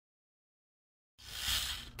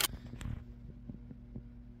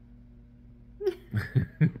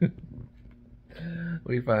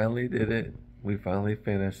We finally did it. We finally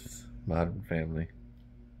finished Modern Family.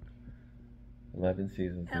 11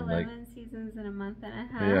 seasons in 11 seasons in a month and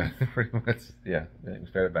a yeah, half. pretty much. Yeah, it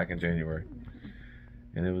started back in January,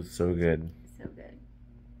 and it was so good. So good.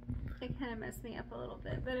 It kind of messed me up a little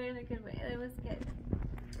bit, but in a good way. It was good.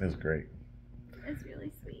 It was great. It's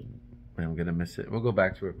really sweet. I'm gonna miss it. We'll go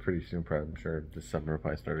back to it pretty soon, probably. I'm sure this summer will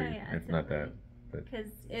probably start Oh, again. yeah, If not that,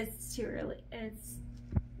 because it's too early. It's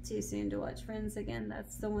too soon to watch Friends again.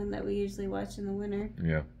 That's the one that we usually watch in the winter.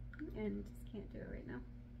 Yeah. And just can't do it right now.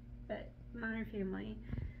 But Modern Family,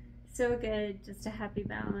 so good. Just a happy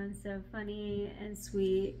balance of funny and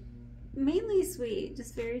sweet. Mainly sweet,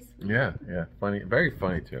 just very sweet. Yeah, yeah. Funny, very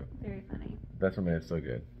funny too. Very funny. That's what made it so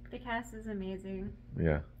good. The cast is amazing.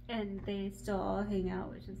 Yeah. And they still all hang out,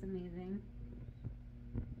 which is amazing.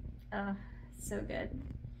 Oh, so good.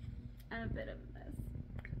 I'm a bit of a mess.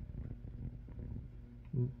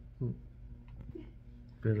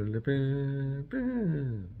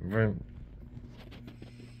 Mm-hmm.